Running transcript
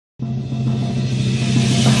YCP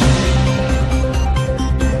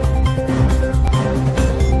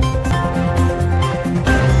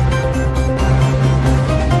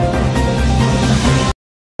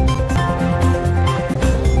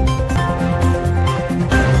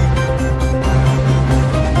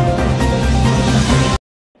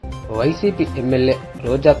MLA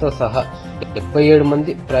రోజాతో సహా 77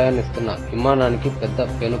 మంది ప్రయాణిస్తున్న విమానానికి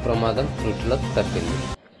పెద్ద పెను ప్రమాదం రుచిలో తప్పింది.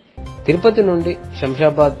 తిరుపతి నుండి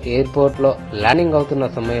శంషాబాద్ ఎయిర్పోర్ట్లో ల్యాండింగ్ అవుతున్న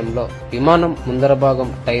సమయంలో విమానం ముందర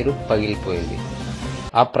భాగం టైరు పగిలిపోయింది.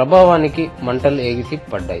 ఆ ప్రభావానికి మంటలు ఎగిసి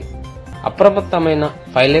పడ్డాయి. అప్రమత్తమైన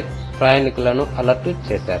పైలట్ ప్రయాణికులను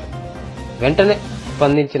అలర్ట్ చేశారు. వెంటనే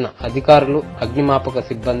స్పందించిన అధికారులు, అగ్నిమాపక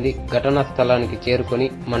సిబ్బంది ఘటనా స్థలానికి చేరుకుని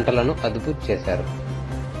మంటలను అదుపు చేశారు.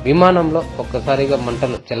 విమానంలో ఒక్కసారిగా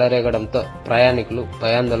మంటలు చెలరేగడంతో ప్రయాణికులు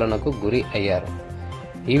భయాందోళనకు గురి అయ్యారు.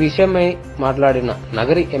 ఈ విషయమై మాట్లాడిన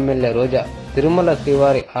నగరి ఎమ్మెల్యే రోజా, తిరుమల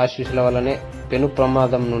శ్రీవారి ఆశీస్సుల వల్లనే పెను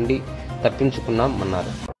ప్రమాదం నుండి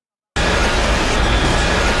తప్పించుకున్నామన్నారు.